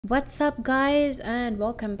What's up guys, and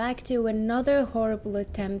welcome back to another horrible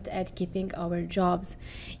attempt at keeping our jobs.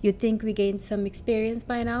 You think we gained some experience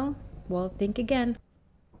by now? Well, think again.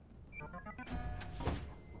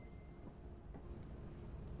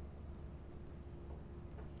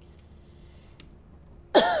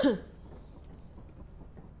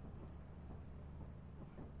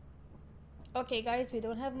 Okay guys, we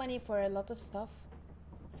don't have money for a lot of stuff.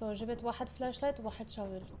 So جبت واحد flashlight وواحد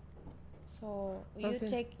shovel. So you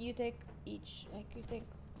take each, like you take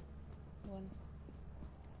one.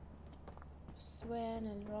 Swan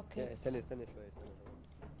and rocket. استني شوي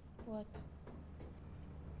What?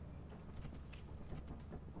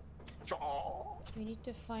 We need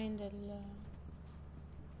to find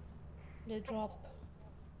the drop.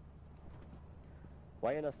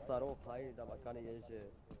 وين الصاروخ هاي ده مكان يجي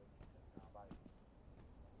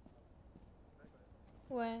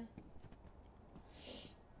Where?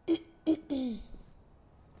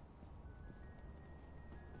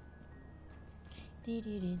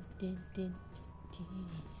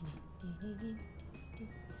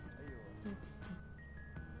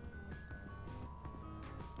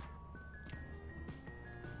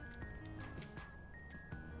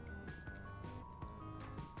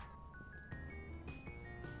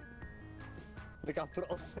 بدك عم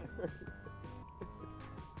ترقص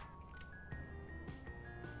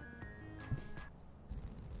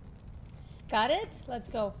Got it? Let's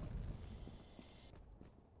go.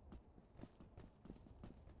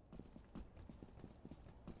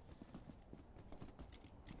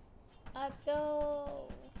 Let's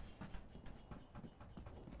go.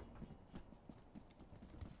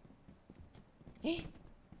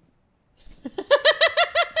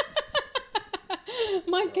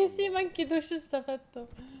 Manche sì, manche tu ci sta fatto.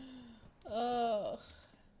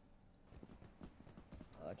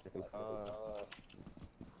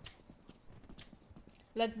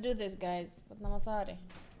 Let's do this guys. بدنا مصاري.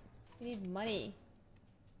 We need money.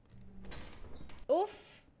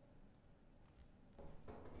 اوف.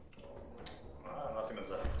 ما في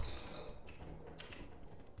مزاج.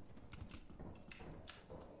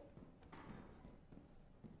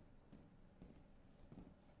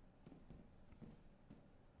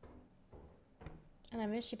 انا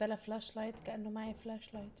ماشي بلا فلاش لايت كأنه معي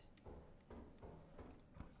فلاش لايت.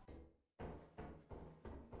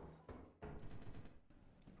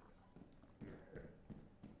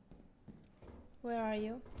 Where are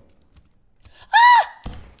you? Ah!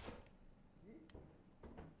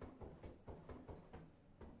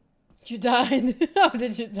 You died. How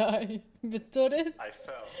did you die? بالتورت? I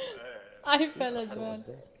fell. I fell as well.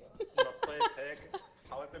 نطيت هيك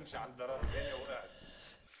حاولت امشي على الدرجتين وقعت.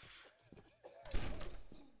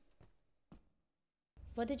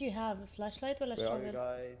 What did you have? A flashlight ولا Where are you shovel?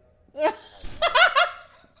 guys?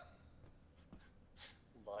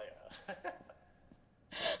 ضايع.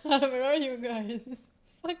 Where are you guys? It's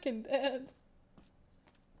fucking dead.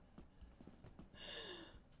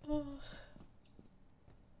 Oh.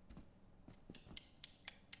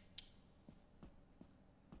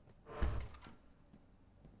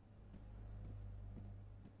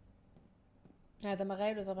 هذا ما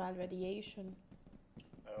غيره طبعا الراديشن.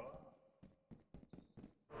 ايوه.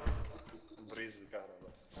 بريز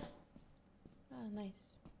الكهرباء.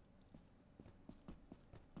 Nice.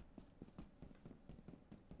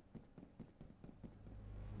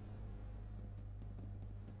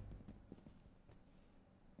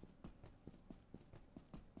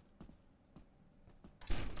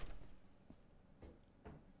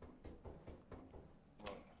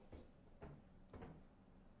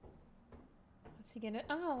 What's he gonna?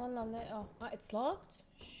 والله لا. It's locked?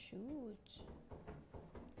 Shoot.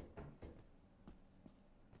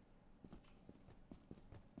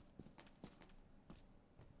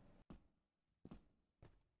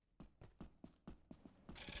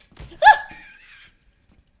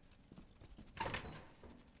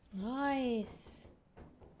 Nice.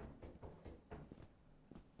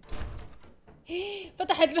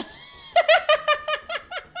 فتحت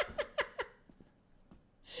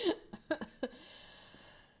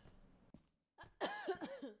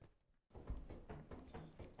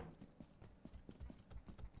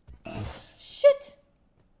Shit.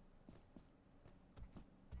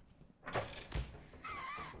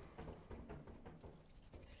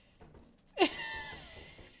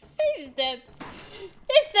 He's dead.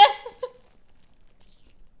 He's dead.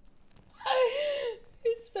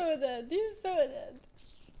 He's so dead. He's so dead.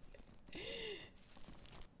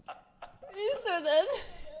 He's so dead.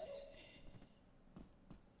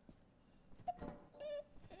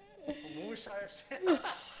 مو شايف شيء.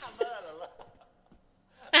 حمال الله.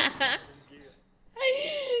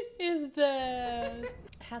 He's dead.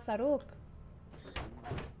 حصروك.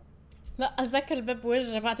 لا ذاك الباب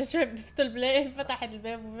وجه بعد شوي بفتح الباب، فتحت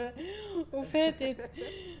الباب وفاتت.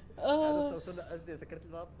 هذا وصلنا قصدي وسكرت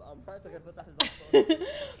الباب ما غير فتح الباب.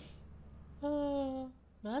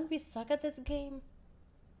 Man, we suck at this game.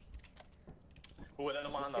 هو لانه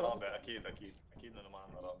ما عندنا رابع، اكيد لانه ما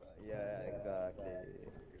عندنا رابع. يا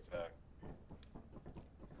اكزاكتلي.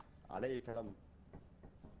 علي كلام.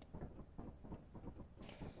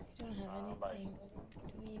 We don't have anything.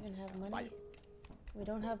 Do we even have money? We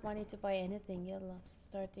don't have money to buy anything. يلا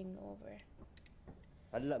starting over.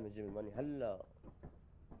 هلا بنجيب الماني هلا.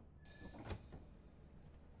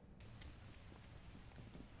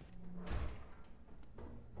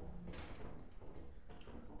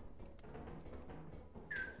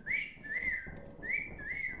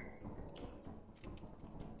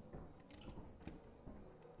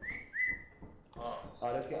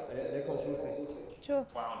 ليكم شوفي.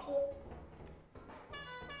 شوف.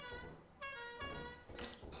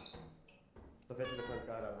 طفيت لكم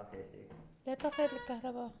الكهرباء اخي. ليه طفيت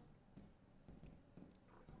الكهرباء؟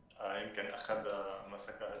 يمكن اخذ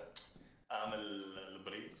مسكت اعمل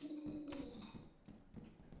البريز.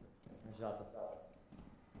 رجعت.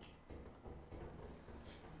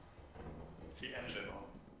 في انجن هون.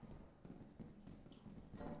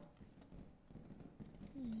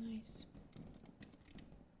 نايس.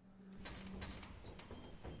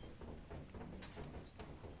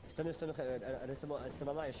 استنوا انا لسه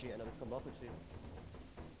ما معي شيء، انا بدكم باخذ شيء.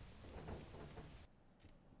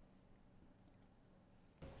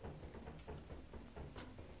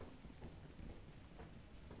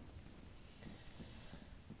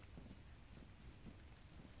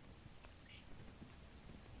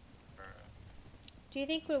 Do you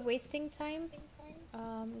think we're wasting time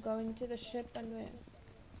going to the ship and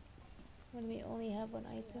when we only have one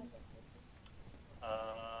item?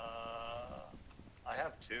 I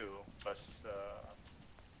have two, but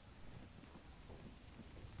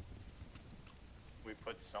we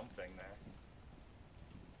put something there.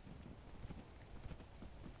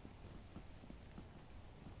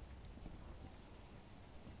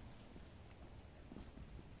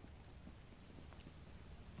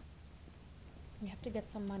 We have to get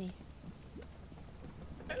some money.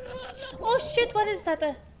 Oh shit, what is that?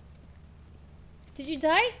 Did you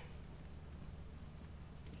die?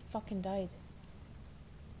 You fucking died.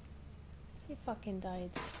 You fucking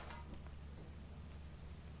died.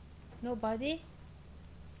 Nobody?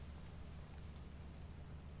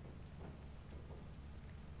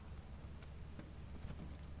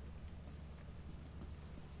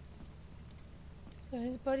 So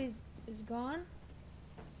his body is gone?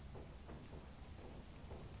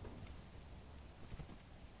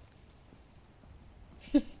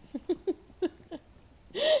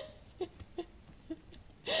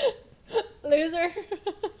 Loser.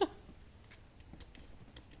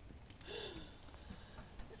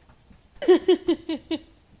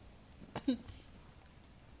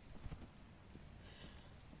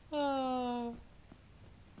 Oh.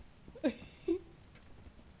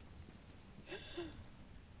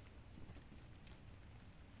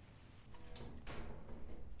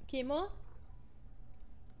 Kimo?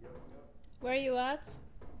 Where are you at?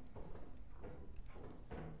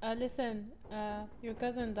 Listen, your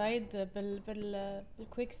cousin died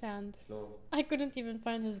بالquicksand. I couldn't even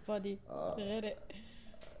find his body.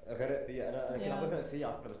 غرق فيه. انا كنت عم بغرق فيه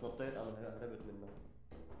على فكره، بس نطيت انا هربت منه.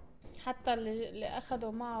 حتى اللي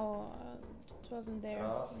اخذوا معه it wasn't there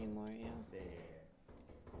anymore. Yeah.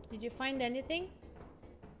 Did you find anything?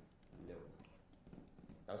 No.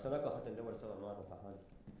 عم سناك اخذت ندور سوا ما اروح على حالي.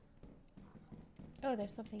 Oh,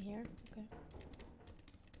 there's something here. Okay.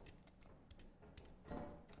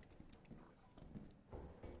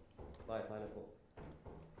 طيب لفوق.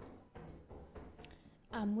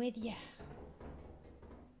 I'm with ya.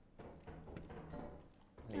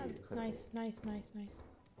 Nice.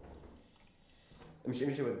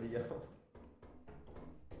 امشي ودية.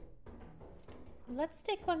 Let's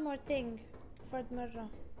take one more thing فرد مرة.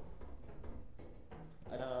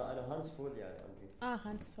 أنا هانس فول يعني عندي.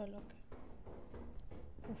 هانس فول اوكي.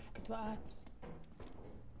 اوف كنت وقعت.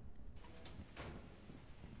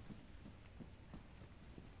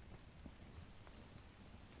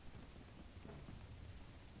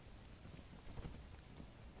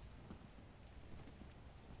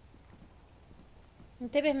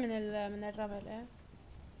 انتبه من الرمل ايه.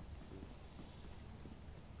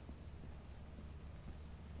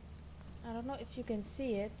 I don't know if you can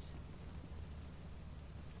see it.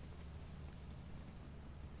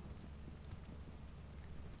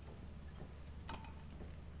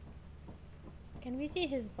 Can we see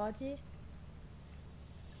his body?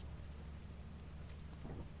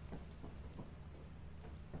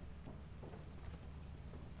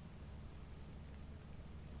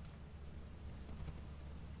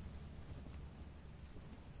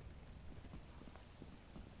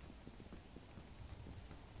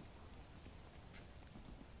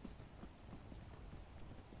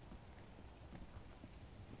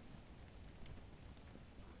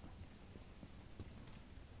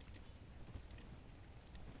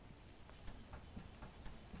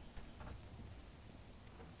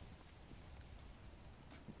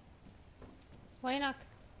 وينك؟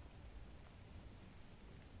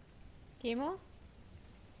 كيمو؟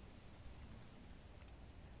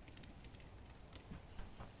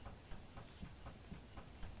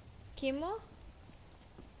 كيمو؟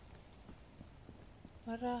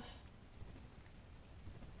 وين راح؟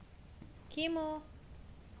 كيمو؟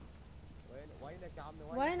 وينك يا عمي؟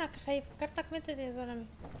 وينك خايف؟ فكرتك متت يا زلمة.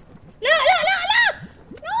 لا لا لا لا!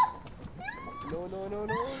 نو نو نو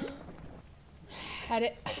نو.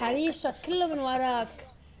 حريشك كله من وراك.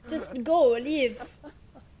 Just go, leave.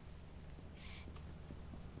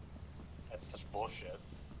 That's such bullshit.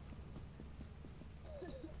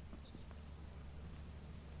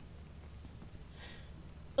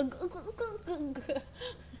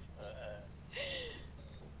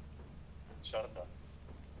 شرطة.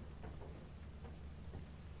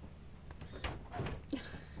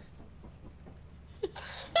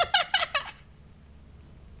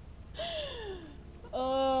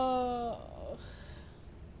 Oh.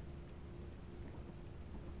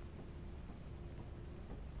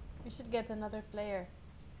 We should get another player.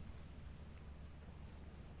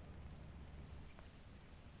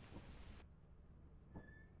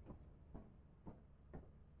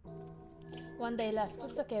 One day left.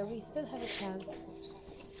 It's okay. We still have a chance.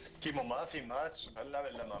 كيمو ما في ماتش بهاللعبة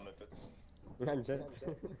إلا ما متت. عن جد.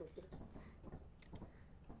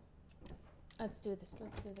 Let's do this.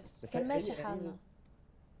 Let's do this. كان ماشي حالنا.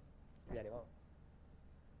 يعني ما.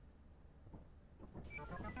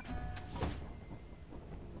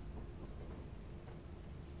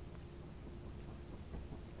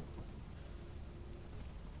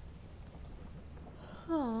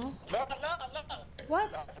 Huh. لا لا لا.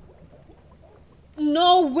 What?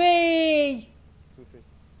 No way! شوفي.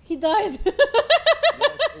 He died. لا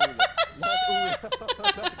تقول.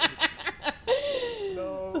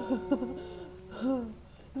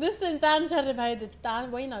 Listen, تعال نجرب هيدا.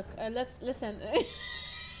 تعال وينك؟ Let's listen.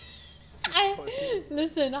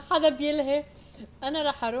 listen, حدا بيلهي. أنا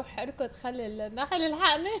راح أروح أركض خلي الناحية اللي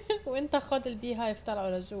يلحقني وأنت خد البي هايف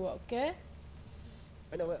طلعوا لجوا، أوكي؟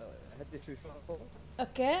 أنا هدي شوي فوق.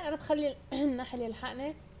 أوكي، أنا بخلي الناحية اللي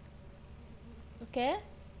يلحقني. أوكي؟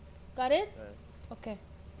 got it؟ أوكي،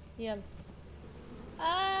 يلا.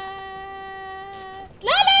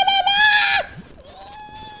 لا لا لا لا!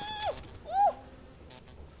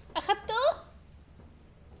 أخدته؟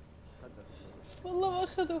 والله ما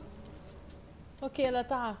أخده. أوكي يلا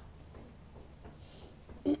تعال.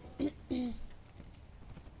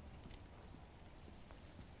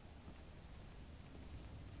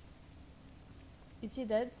 Is he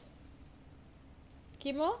dead?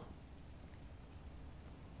 Kimo?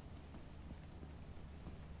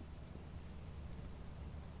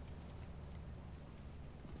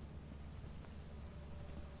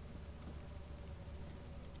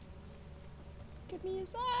 Get me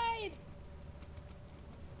inside!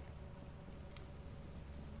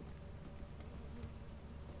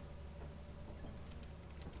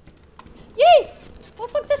 Yay! Oh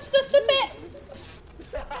fuck, that's so stupid!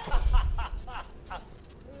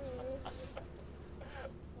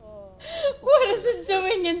 What is it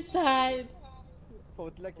doing inside?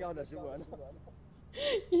 فوت لك يا أنا جوا أنا.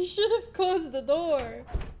 You should have closed the door.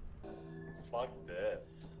 Fuck that.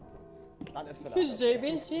 تعال اقفل. مش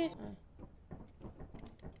جايبين شيء.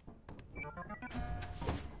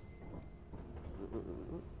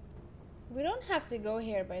 We don't have to go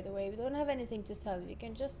here, by the way. We don't have anything to sell. We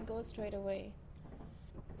can just go straight away.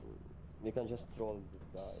 We can just troll this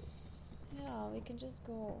guy. Yeah, we can just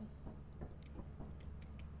go.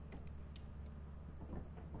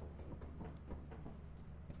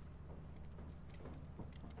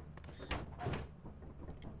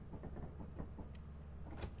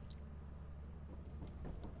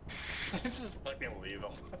 Let's just fucking leave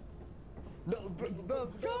him. No, bro.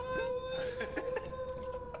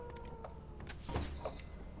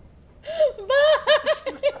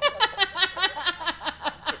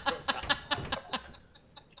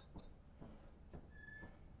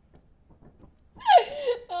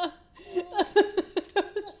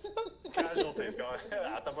 Casualties going.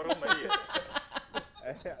 اعتبروه ميت.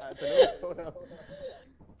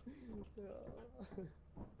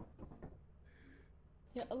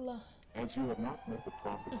 يا الله. As you have not met the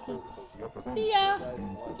profit quota of the upper See ya.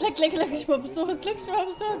 لك شو مبسوط. لك شو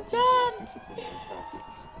مبسوط جان.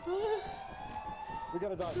 We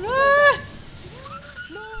gotta die. No.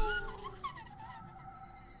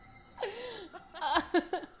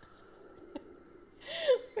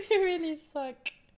 We really suck.